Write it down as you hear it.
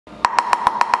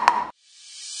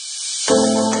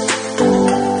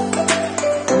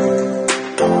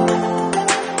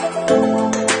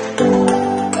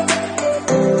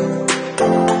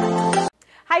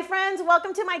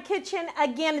welcome to my kitchen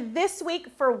again this week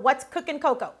for What's Cooking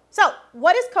Coco. So,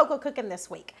 what is Coco cooking this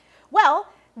week? Well,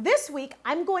 this week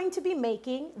I'm going to be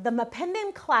making the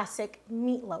Mapendan Classic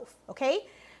meatloaf, okay?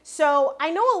 So,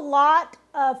 I know a lot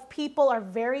of people are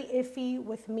very iffy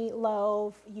with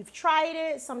meatloaf. You've tried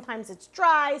it, sometimes it's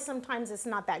dry, sometimes it's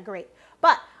not that great.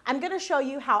 But I'm gonna show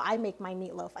you how I make my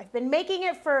meatloaf. I've been making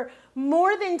it for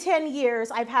more than 10 years.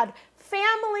 I've had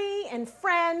family and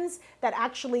friends that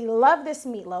actually love this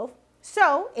meatloaf.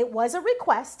 So it was a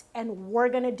request and we're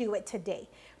gonna do it today.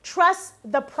 Trust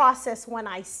the process when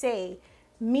I say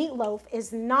meatloaf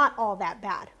is not all that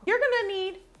bad. You're gonna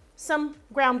need some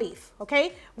ground beef,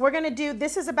 okay? We're gonna do,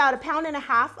 this is about 1.5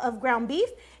 pounds of ground beef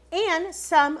and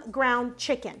some ground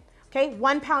chicken, okay?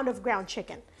 1 pound of ground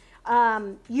chicken.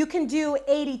 You can do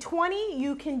 80-20,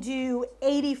 you can do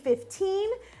 80-15,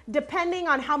 depending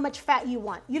on how much fat you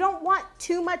want. You don't want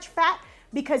too much fat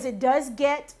because it does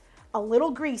get a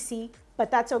little greasy, but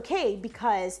that's okay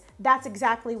because that's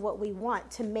exactly what we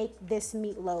want to make this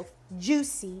meatloaf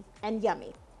juicy and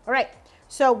yummy. All right,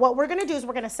 so what we're gonna do is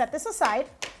we're gonna set this aside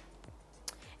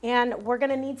and we're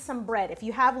gonna need some bread. If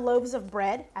you have loaves of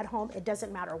bread at home, it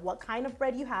doesn't matter what kind of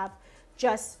bread you have,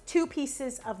 just 2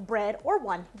 pieces of bread or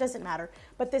 1, doesn't matter.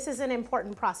 But this is an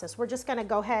important process. We're just gonna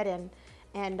go ahead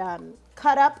and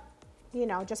cut up, you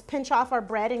know, just pinch off our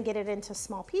bread and get it into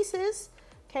small pieces,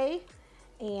 okay?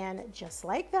 And just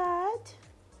like that,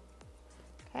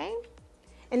 okay?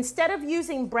 Instead of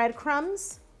using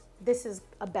breadcrumbs, this is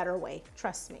a better way,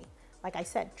 trust me. Like I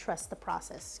said, trust the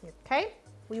process, okay?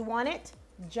 We want it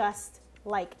just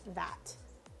like that,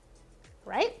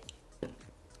 right?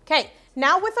 Okay,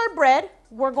 now with our bread,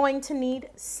 we're going to need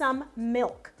some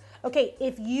milk. Okay,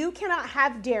 if you cannot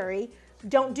have dairy,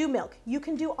 don't do milk. You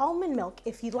can do almond milk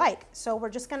if you like. So we're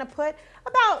just gonna put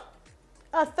about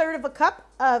 1/3 cup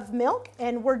of milk,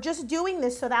 and we're just doing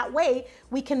this so that way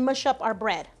we can mush up our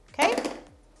bread, okay?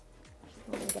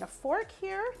 We're gonna get a fork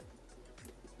here.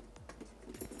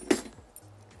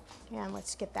 And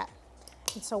let's get that.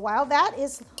 And so while that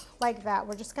is like that,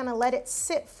 we're just gonna let it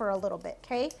sit for a little bit,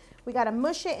 okay? We gotta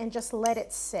mush it and just let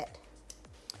it sit.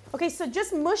 Okay, so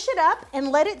just mush it up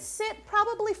and let it sit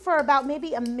probably for about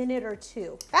maybe a minute or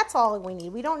 2. That's all we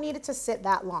need. We don't need it to sit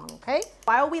that long, okay?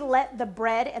 While we let the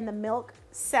bread and the milk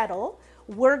settle,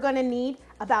 we're gonna need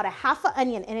about 1/2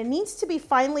 onion, and it needs to be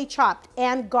finely chopped,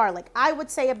 and garlic. I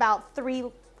would say about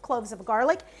 3 cloves of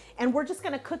garlic, and we're just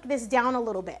gonna cook this down a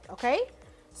little bit, okay?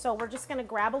 So we're just gonna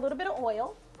grab a little bit of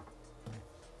oil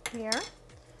here.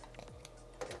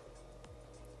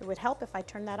 It would help if I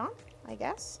turn that on, I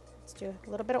guess. Let's do a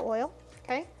little bit of oil,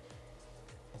 okay?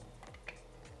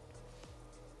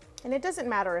 And it doesn't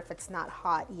matter if it's not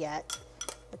hot yet.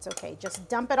 It's okay, just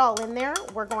dump it all in there.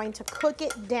 We're going to cook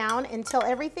it down until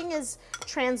everything is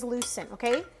translucent,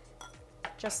 okay?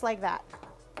 Just like that.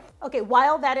 Okay,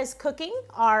 while that is cooking,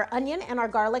 our onion and our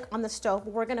garlic on the stove,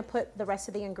 we're gonna put the rest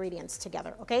of the ingredients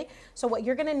together, okay? So what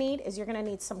you're gonna need is you're gonna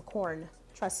need some corn,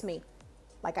 trust me.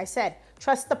 Like I said,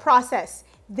 trust the process.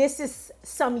 This is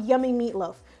some yummy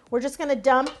meatloaf. We're just gonna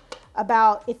dump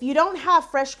about, if you don't have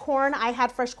fresh corn, I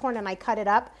had fresh corn and I cut it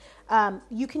up.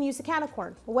 You can use a can of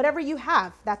corn. Whatever you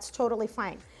have, that's totally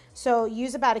fine. So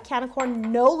use about a can of corn,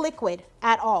 no liquid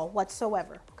at all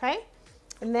whatsoever, okay?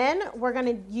 And then we're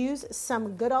gonna use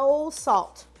some good old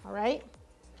salt, all right?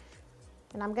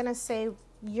 And I'm gonna say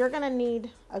you're gonna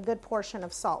need a good portion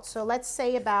of salt. So let's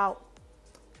say about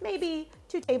maybe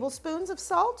 2 tablespoons of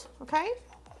salt, okay?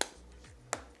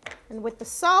 And with the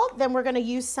salt, then we're gonna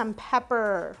use some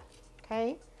pepper,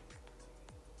 okay?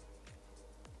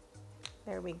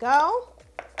 There we go,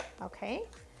 okay?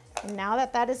 And now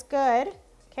that that is good,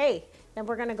 okay, then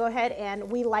we're gonna go ahead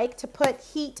and we like to put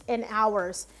heat in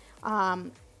ours.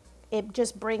 It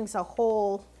just brings a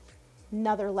whole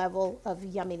another level of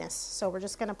yumminess. So we're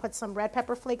just gonna put some red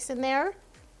pepper flakes in there,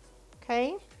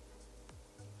 okay?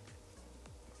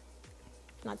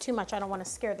 Not too much, I don't wanna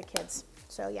scare the kids,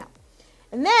 so yeah.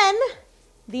 And then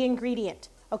the ingredient.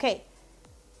 Okay,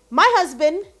 my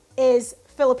husband is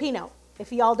Filipino,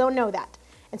 if y'all don't know that.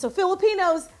 And so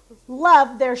Filipinos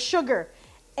love their sugar.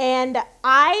 And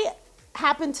I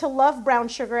happen to love brown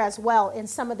sugar as well in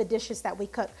some of the dishes that we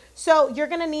cook. So you're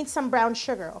gonna need some brown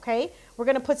sugar, okay? We're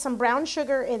gonna put some brown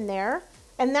sugar in there.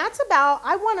 And that's about,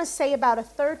 I wanna say about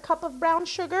 1/3 cup of brown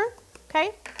sugar,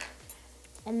 okay?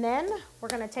 And then we're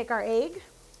gonna take our egg.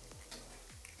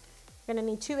 We're gonna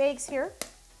need 2 eggs here,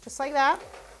 just like that,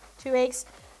 2 eggs.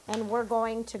 And we're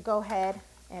going to go ahead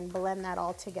and blend that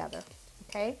all together,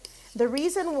 okay? The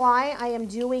reason why I am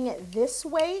doing it this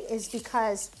way is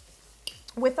because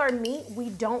with our meat, we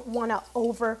don't wanna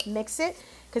over mix it,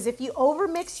 because if you over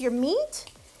mix your meat,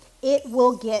 it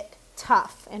will get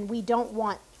tough, and we don't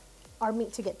want our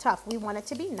meat to get tough. We want it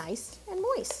to be nice and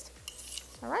moist.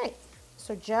 All right,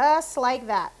 so just like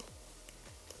that.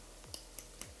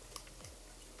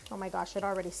 Oh my gosh, it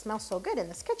already smells so good in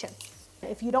this kitchen.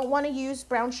 If you don't want to use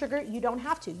brown sugar, you don't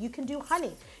have to. You can do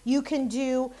honey. You can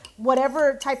do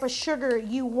whatever type of sugar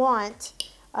you want,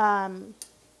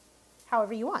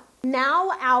 however you want.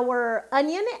 Now our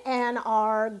onion and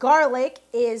our garlic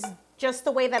is just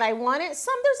the way that I want it.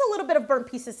 There's a little bit of burnt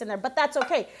pieces in there, but that's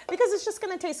okay because it's just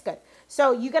gonna taste good.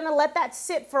 So you're gonna let that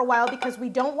sit for a while because we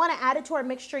don't wanna add it to our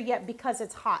mixture yet because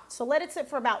it's hot. So let it sit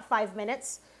for about 5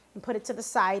 minutes and put it to the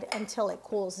side until it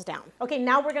cools down. Okay,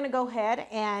 now we're gonna go ahead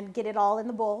and get it all in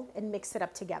the bowl and mix it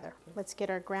up together. Let's get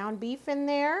our ground beef in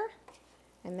there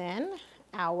and then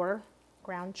our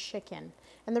ground chicken.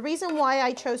 And the reason why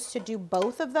I chose to do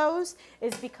both of those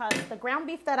is because the ground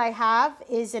beef that I have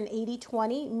is an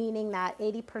 80-20, meaning that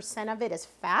 80% of it is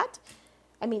fat.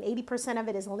 80% of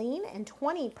it is lean and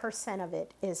 20% of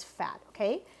it is fat,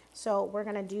 okay? So we're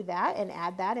gonna do that and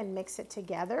add that and mix it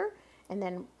together. And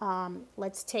then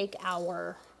let's take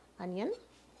our onion,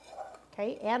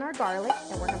 okay, and our garlic,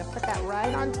 and we're gonna put that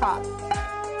right on top.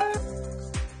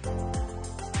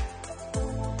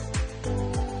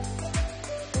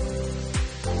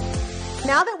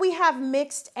 Now that we have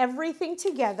mixed everything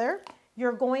together,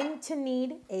 you're going to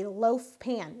need a loaf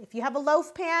pan. If you have a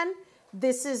loaf pan,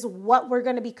 this is what we're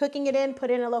gonna be cooking it in, put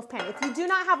it in a loaf pan. If you do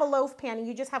not have a loaf pan and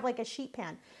you just have like a sheet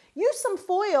pan, use some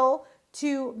foil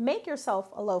to make yourself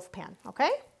a loaf pan,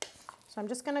 okay? So I'm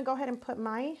just gonna go ahead and put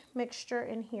my mixture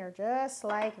in here just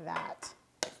like that.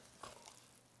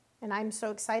 And I'm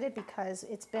so excited because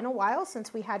it's been a while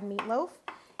since we had meatloaf,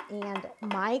 and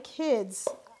my kids,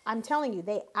 I'm telling you,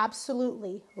 they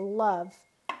absolutely love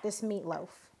this meatloaf.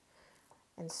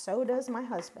 And so does my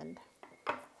husband.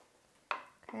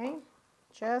 Okay,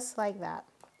 just like that.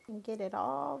 And get it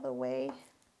all the way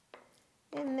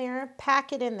in there,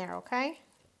 pack it in there, okay?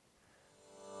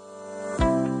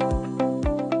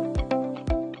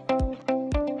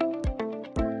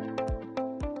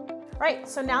 All right,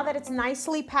 so now that it's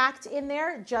nicely packed in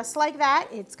there, just like that,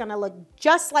 it's gonna look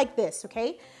just like this,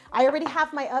 okay? I already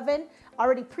have my oven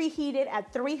already preheated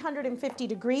at 350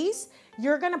 degrees.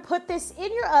 You're gonna put this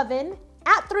in your oven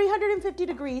at 350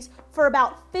 degrees for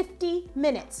about 50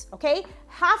 minutes, okay?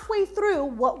 Halfway through,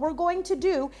 what we're going to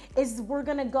do is we're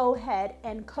gonna go ahead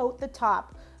and coat the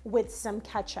top with some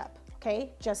ketchup,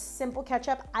 okay? Just simple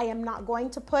ketchup. I am not going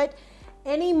to put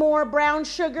any more brown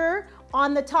sugar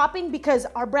on the topping because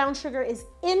our brown sugar is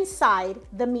inside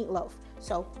the meatloaf.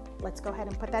 So let's go ahead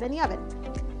and put that in the oven.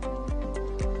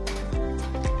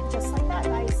 Just like that,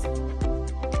 guys.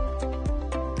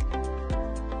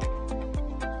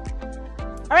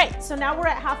 All right, so now we're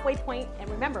at halfway point, and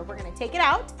remember, we're gonna take it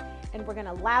out and we're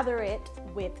gonna lather it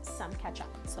with some ketchup.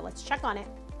 So let's check on it.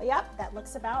 Yep, that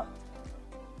looks about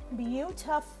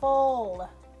beautiful.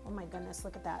 Oh my goodness,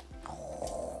 look at that.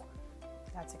 Oh,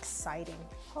 that's exciting.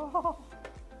 Oh,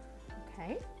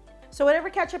 okay. So whatever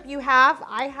ketchup you have,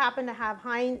 I happen to have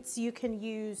Heinz. You can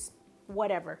use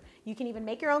whatever. You can even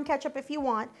make your own ketchup if you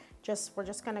want. We're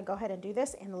just gonna go ahead and do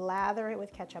this and lather it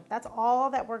with ketchup. That's all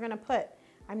that we're gonna put.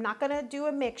 I'm not gonna do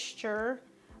a mixture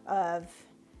of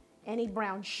any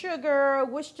brown sugar,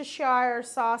 Worcestershire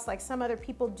sauce like some other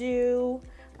people do.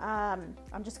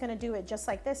 I'm just gonna do it just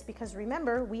like this because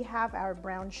remember, we have our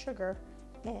brown sugar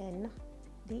in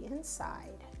the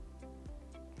inside.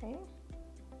 Okay,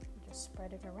 just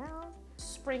spread it around.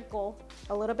 Sprinkle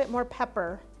a little bit more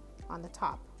pepper on the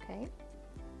top, okay?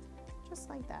 Just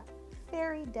like that.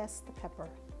 Fairy dust the pepper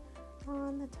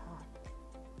on the top.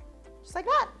 Just like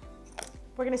that.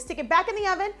 We're gonna stick it back in the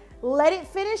oven, let it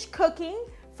finish cooking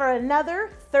for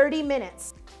another 30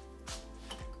 minutes.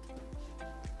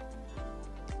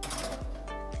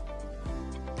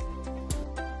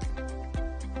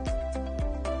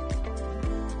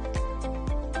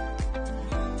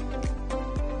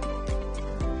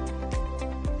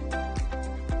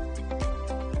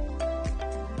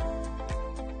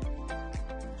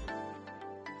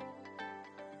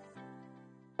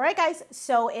 All right, guys,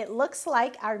 so it looks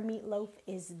like our meatloaf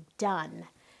is done.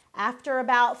 After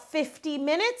about 50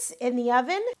 minutes in the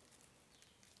oven.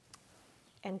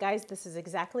 And guys, this is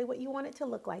exactly what you want it to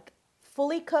look like.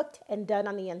 Fully cooked and done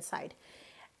on the inside.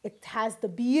 It has the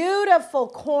beautiful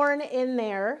corn in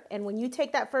there. And when you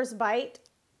take that first bite,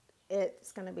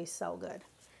 it's gonna be so good.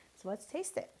 So let's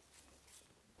taste it.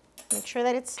 Make sure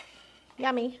that it's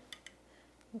yummy.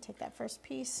 And take that first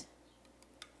piece.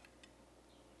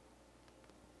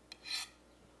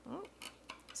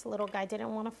 This little guy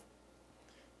didn't want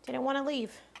to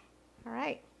leave. All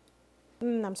right.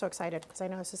 I'm so excited because I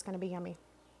know this is going to be yummy.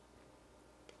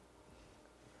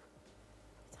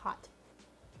 It's hot.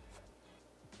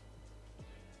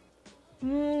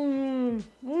 Mmm.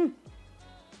 Mmm.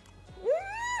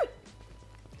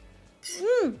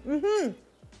 Mmm. Mmm.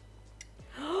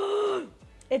 Mmm.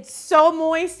 It's so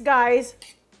moist, guys.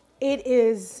 It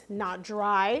is not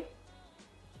dry.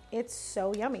 It's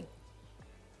so yummy.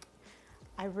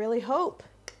 I really hope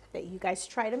that you guys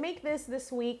try to make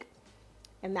this week.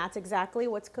 And that's exactly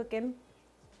what's cooking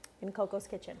in Coco's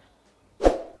kitchen. See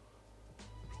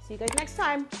you guys next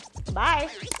time. Bye.